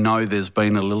 We know there's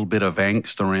been a little bit of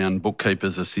angst around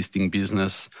bookkeepers assisting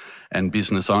business and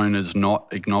business owners not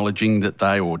acknowledging that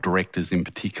they, or directors in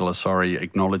particular,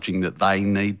 acknowledging that they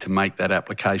need to make that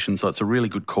application. So it's a really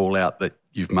good call out that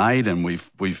you've made, and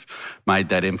we've made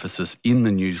that emphasis in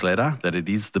the newsletter that it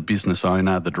is the business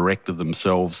owner, the director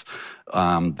themselves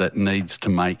that needs to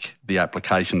make the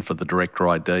application for the Director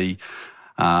ID.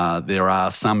 There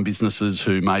are some businesses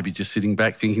who may be just sitting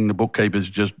back thinking the bookkeeper's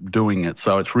just doing it.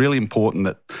 So it's really important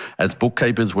that as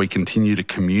bookkeepers we continue to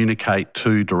communicate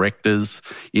to directors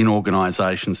in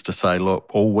organisations to say, look,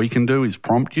 all we can do is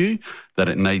prompt you that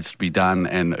it needs to be done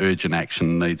and urgent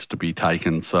action needs to be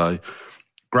taken. So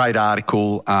great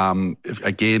article,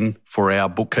 again, for our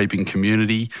bookkeeping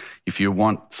community. If you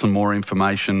want some more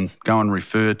information, go and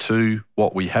refer to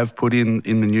what we have put in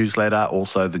the newsletter,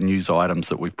 also the news items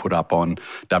that we've put up on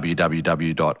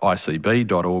www.icb.org.au.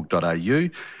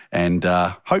 And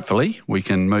hopefully we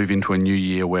can move into a new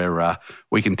year where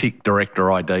we can tick Director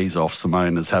IDs off,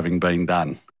 Simone, as having been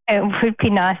done. It would be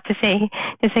nice to see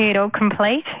it all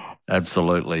complete.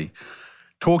 Absolutely.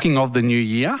 Talking of the new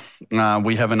year,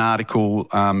 we have an article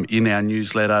in our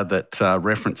newsletter that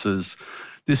references,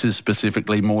 this is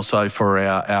specifically more so for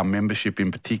our membership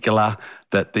in particular,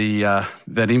 that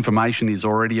that information is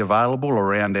already available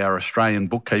around our Australian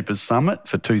Bookkeepers Summit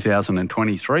for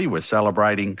 2023. We're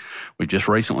celebrating, we've just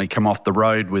recently come off the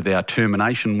road with our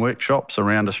termination workshops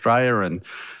around Australia, and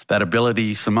that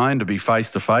ability, Simone, to be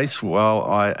face-to-face, well,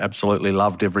 I absolutely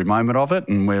loved every moment of it,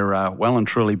 and we're well and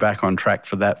truly back on track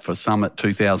for that for Summit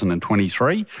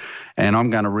 2023. And I'm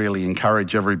going to really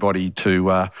encourage everybody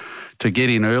to get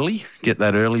in early, get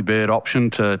that early bird option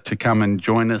to come and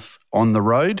join us on the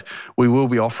road. We will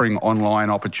be offering online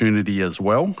opportunity as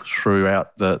well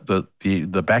throughout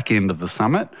the back end of the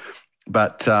summit.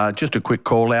 But just a quick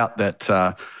call out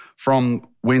that from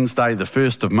Wednesday the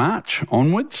 1st of March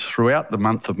onwards, throughout the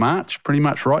month of March, pretty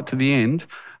much right to the end,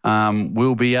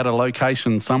 we'll be at a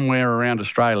location somewhere around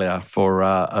Australia for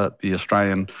the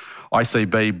Australian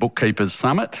ICB Bookkeepers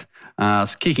Summit.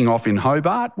 Kicking off in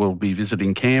Hobart, we'll be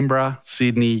visiting Canberra,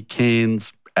 Sydney,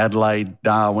 Cairns, Adelaide,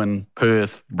 Darwin,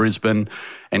 Perth, Brisbane,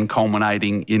 and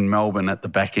culminating in Melbourne at the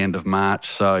back end of March.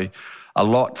 So a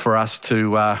lot for us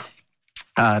to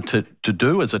to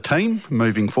do as a team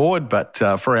moving forward, but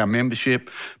for our membership,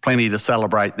 plenty to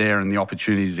celebrate there, and the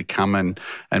opportunity to come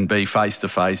and be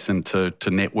face-to-face and to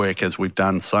network as we've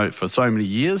done for so many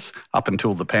years up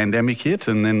until the pandemic hit,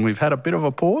 and then we've had a bit of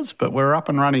a pause, but we're up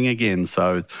and running again,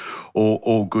 so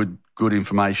all good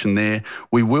information there.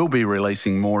 We will be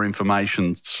releasing more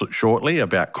information shortly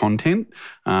about content,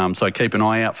 so keep an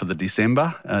eye out for the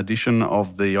December edition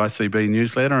of the ICB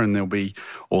newsletter, and there'll be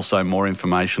also more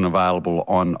information available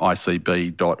on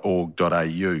icb.org.au.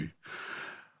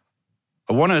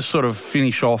 I want to sort of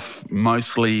finish off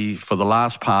mostly for the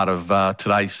last part of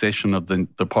today's session of the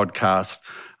podcast,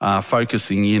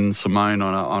 focusing in, Simone,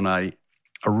 on a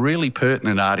really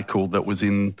pertinent article that was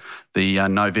in the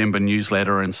November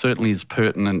newsletter, and certainly is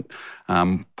pertinent,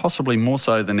 possibly more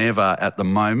so than ever at the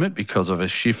moment because of a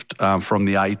shift from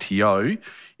the ATO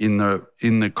in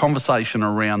the conversation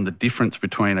around the difference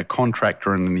between a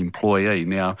contractor and an employee.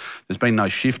 Now, there's been no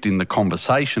shift in the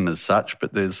conversation as such,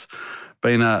 but there's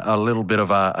been a little bit of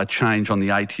a change on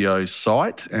the ATO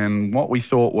site, and what we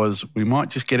thought was we might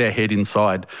just get our head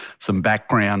inside some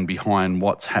background behind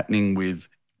what's happening with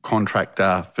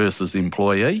contractor versus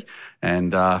employee,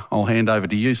 and I'll hand over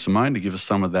to you, Simone, to give us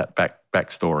some of that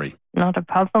backstory. Not a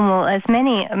problem. Well, as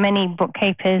many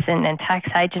bookkeepers and tax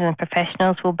agents and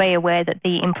professionals will be aware that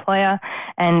the employer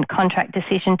and contract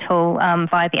decision tool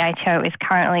via the ATO is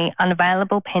currently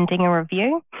unavailable pending a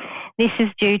review. This is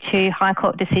due to High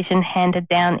Court decision handed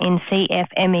down in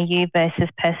CFMEU versus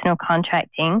Personal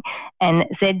Contracting and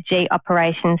ZG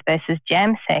Operations versus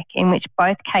JAMSEC, in which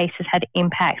both cases had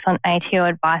impacts on ATO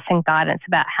advice and guidance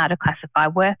about how to classify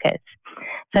workers.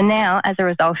 So now, as a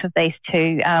result of these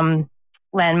two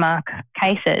landmark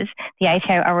cases, the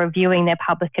ATO are reviewing their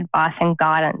public advice and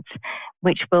guidance,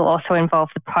 which will also involve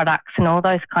the products and all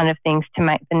those kind of things to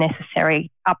make the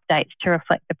necessary updates to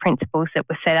reflect the principles that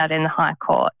were set out in the High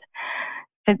Court.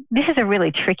 So this is a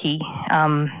really tricky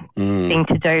thing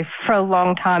to do. For a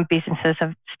long time, businesses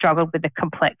have struggled with the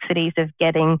complexities of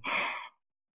getting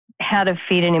how to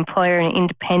fit an employer and an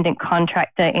independent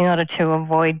contractor in order to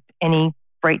avoid any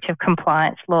breach of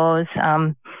compliance laws.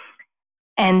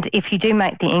 And if you do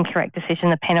make the incorrect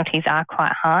decision, the penalties are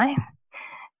quite high.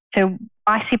 So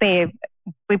ICB,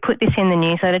 we put this in the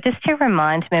newsletter just to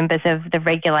remind members of the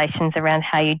regulations around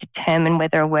how you determine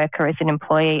whether a worker is an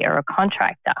employee or a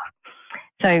contractor.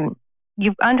 So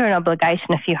you're under an obligation,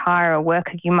 if you hire a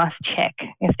worker, you must check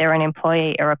if they're an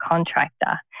employee or a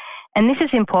contractor. And this is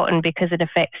important because it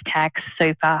affects tax,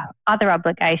 super, other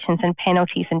obligations and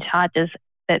penalties and charges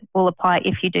that will apply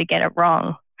if you do get it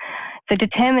wrong. So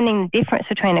determining the difference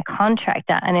between a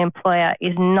contractor and an employer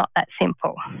is not that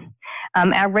simple.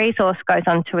 Our resource goes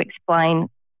on to explain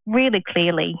really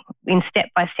clearly in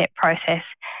step-by-step process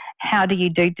how do you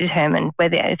determine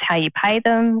whether it's how you pay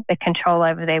them, the control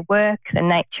over their work, the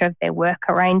nature of their work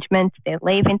arrangements, their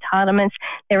leave entitlements.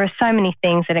 There are so many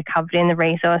things that are covered in the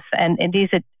resource, and it is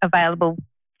available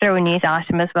through a news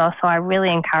item as well. So I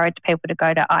really encourage people to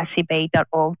go to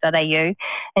icb.org.au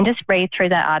and just read through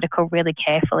that article really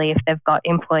carefully if they've got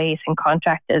employees and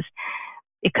contractors,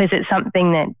 because it's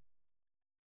something that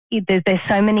there's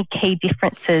so many key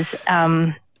differences.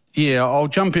 Yeah, I'll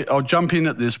jump in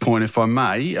at this point if I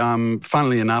may.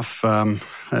 Funnily enough,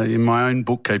 in my own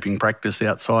bookkeeping practice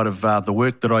outside of the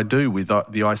work that I do with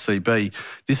the ICB,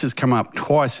 this has come up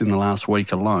twice in the last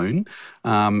week alone.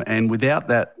 And without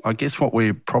that, I guess what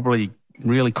we're probably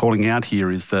really calling out here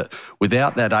is that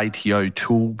without that ATO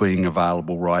tool being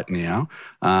available right now,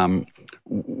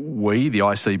 we, the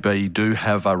ICB, do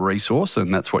have a resource,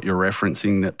 and that's what you're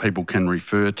referencing, that people can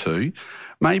refer to.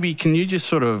 Maybe can you just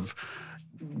sort of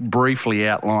briefly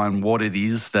outline what it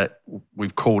is that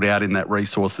we've called out in that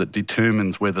resource that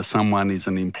determines whether someone is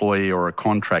an employee or a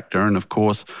contractor? And of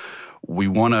course, we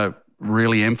want to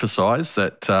really emphasise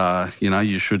that,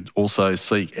 you should also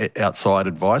seek outside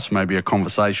advice. Maybe a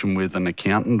conversation with an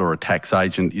accountant or a tax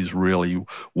agent is really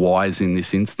wise in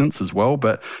this instance as well.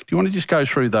 But do you want to just go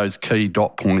through those key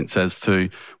dot points as to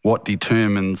what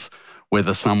determines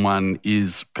whether someone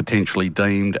is potentially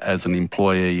deemed as an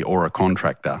employee or a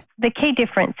contractor? The key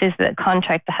difference is that a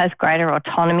contractor has greater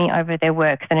autonomy over their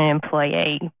work than an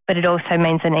employee, but it also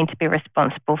means they need to be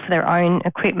responsible for their own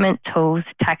equipment, tools,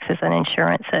 taxes and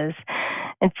insurances.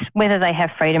 It's whether they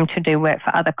have freedom to do work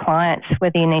for other clients,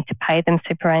 whether you need to pay them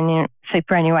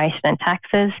superannuation and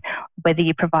taxes, whether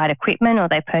you provide equipment or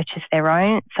they purchase their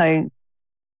own. So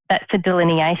that's the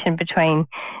delineation between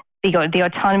the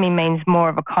autonomy means more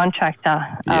of a contractor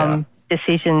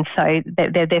decisions. So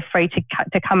they're free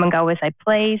to come and go as they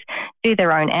please, do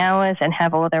their own hours and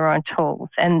have all their own tools.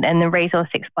 And the resource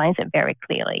explains it very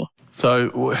clearly.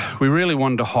 So we really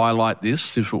wanted to highlight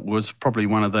this. It was probably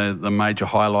one of the major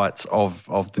highlights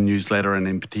of the newsletter, and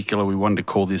in particular we wanted to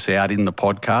call this out in the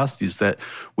podcast, is that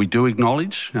we do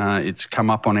acknowledge, it's come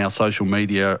up on our social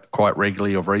media quite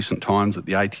regularly of recent times, that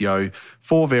the ATO,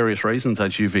 for various reasons,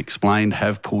 as you've explained,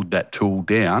 have pulled that tool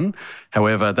down.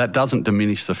 However, that doesn't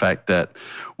diminish the fact that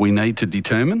we need to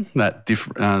determine that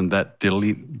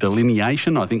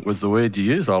delineation, I think was the word you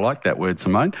used. I like that word,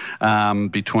 Simone,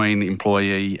 between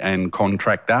employee and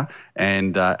contractor.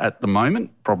 And at the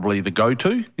moment, probably the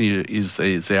go-to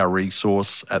is our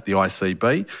resource at the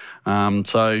ICB.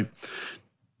 So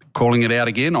calling it out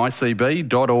again,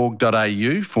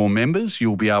 icb.org.au for members.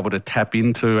 You'll be able to tap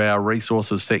into our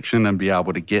resources section and be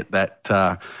able to get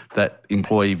that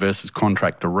employee versus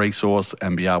contractor resource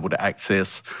and be able to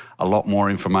access a lot more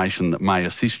information that may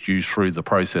assist you through the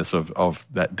process of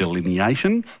that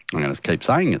delineation. I'm going to keep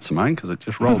saying it, Simone, because it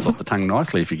just rolls off the tongue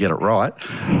nicely if you get it right.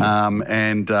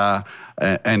 And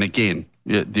again,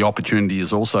 the opportunity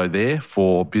is also there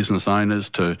for business owners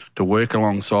to work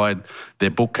alongside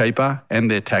their bookkeeper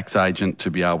and their tax agent to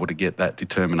be able to get that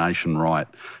determination right.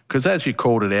 Because as you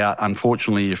called it out,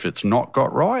 unfortunately, if it's not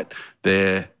got right,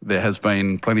 there has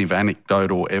been plenty of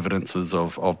anecdotal evidences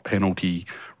of penalty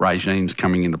regimes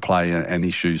coming into play and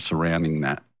issues surrounding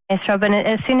that. Yes, Robin,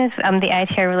 as soon as the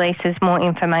ATO releases more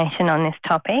information on this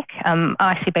topic,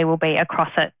 ICB will be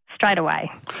across it straight away.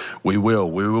 We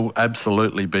will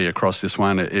absolutely be across this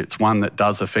one. It's one that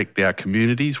does affect our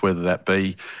communities, whether that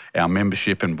be our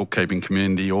membership and bookkeeping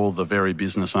community or the very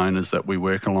business owners that we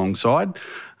work alongside.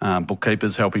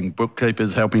 Bookkeepers helping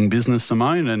business,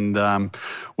 Simone, and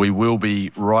we will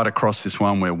be right across this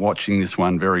one. We're watching this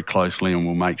one very closely and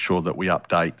we'll make sure that we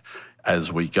update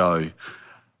as we go.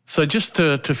 So just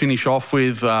to finish off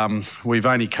with, we've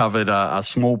only covered a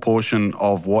small portion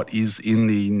of what is in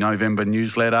the November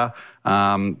newsletter.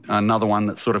 Another one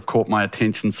that sort of caught my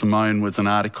attention, Simone, was an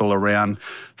article around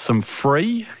some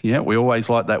free, we always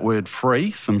like that word free,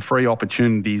 some free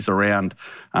opportunities around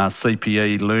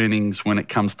CPE learnings when it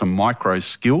comes to micro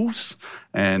skills.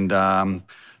 And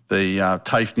the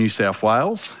TAFE New South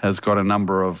Wales has got a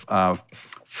number of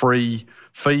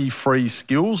fee-free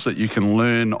skills that you can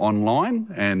learn online,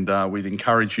 and we'd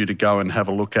encourage you to go and have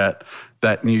a look at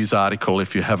that news article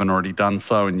if you haven't already done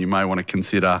so, and you may want to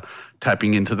consider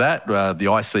tapping into that. The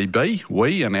ICB,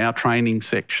 we and our training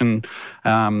section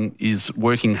is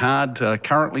working hard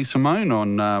currently, Simone,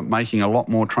 on making a lot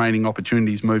more training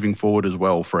opportunities moving forward as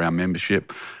well for our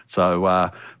membership.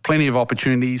 So plenty of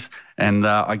opportunities, and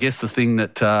I guess the thing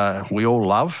that we all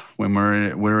love when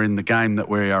we're in the game that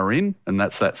we are in, and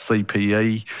that's that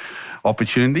CPE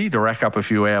opportunity to rack up a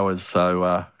few hours.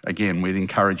 So again, we'd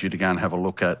encourage you to go and have a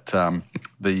look at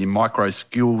the micro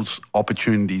skills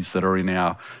opportunities that are in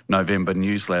our November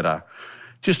newsletter.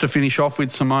 Just to finish off with,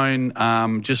 Simone,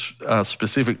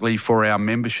 specifically for our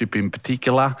membership in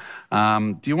particular,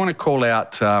 do you want to call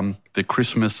out the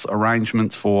Christmas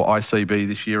arrangements for ICB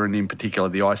this year, and in particular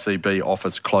the ICB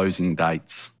office closing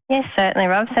dates? Yes, certainly,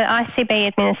 Rob. So ICB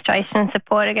administration and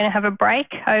support are going to have a break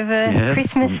over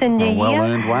Christmas and New Year. A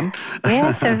well-earned one.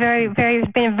 Yeah, so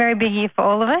it's been a very big year for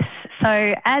all of us.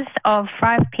 So as of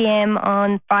 5 p.m.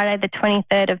 on Friday the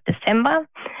 23rd of December,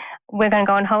 we're going to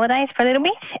go on holidays for a little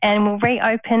bit, and we'll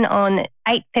reopen on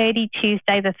 8:30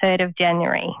 Tuesday the 3rd of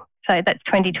January. So that's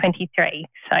 2023.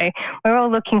 So we're all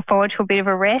looking forward to a bit of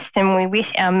a rest, and we wish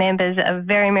our members a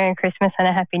very Merry Christmas and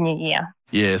a Happy New Year.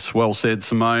 Yes, well said,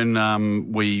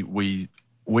 Simone. We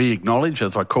acknowledge,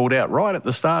 as I called out right at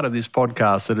the start of this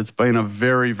podcast, that it's been a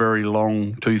very, very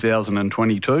long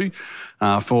 2022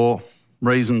 for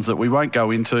reasons that we won't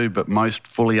go into, but most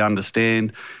fully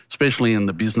understand, especially in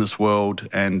the business world,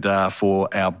 and for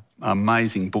our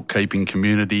amazing bookkeeping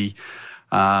community.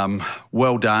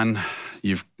 Well done.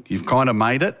 You've kind of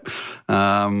made it.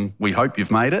 We hope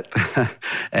you've made it.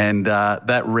 And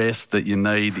that rest that you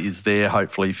need is there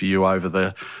hopefully for you over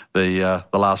the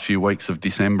last few weeks of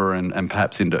December and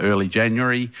perhaps into early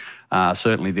January.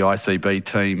 Certainly the ICB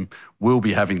team will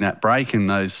be having that break in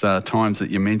those times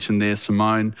that you mentioned there,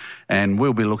 Simone, and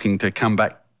we'll be looking to come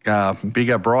back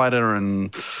bigger, brighter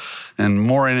and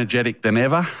more energetic than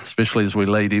ever, especially as we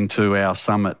lead into our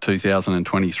Summit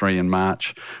 2023 in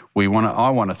March. I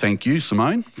want to thank you,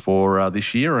 Simone, for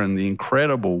this year and the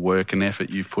incredible work and effort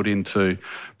you've put into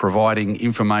providing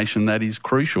information that is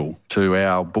crucial to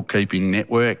our bookkeeping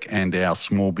network and our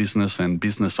small business and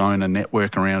business owner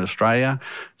network around Australia.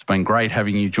 It's been great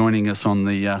having you joining us on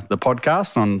the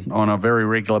podcast on a very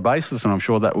regular basis, and I'm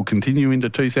sure that will continue into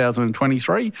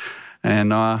 2023.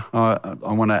 And I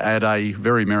want to add a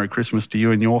very Merry Christmas to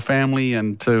you and your family,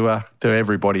 and to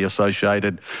everybody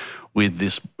associated with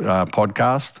this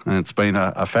podcast. And it's been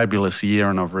a fabulous year,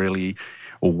 and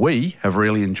we have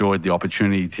really enjoyed the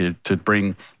opportunity to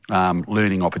bring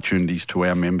learning opportunities to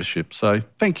our membership. So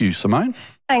thank you, Simone.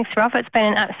 Thanks, Rob. It's been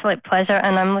an absolute pleasure,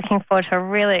 and I'm looking forward to a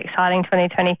really exciting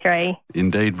 2023.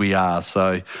 Indeed we are.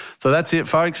 So that's it,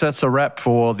 folks. That's a wrap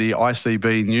for the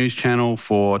ICB News Channel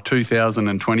for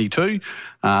 2022.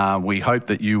 We hope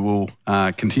that you will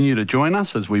continue to join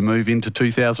us as we move into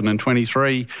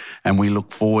 2023, and we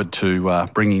look forward to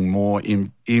bringing more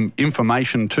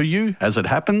information to you as it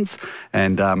happens,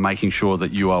 and making sure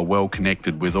that you are well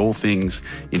connected with all things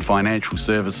in financial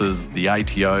services, the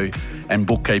ATO, and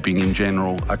bookkeeping in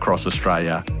general across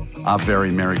Australia. A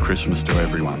very Merry Christmas to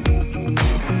everyone.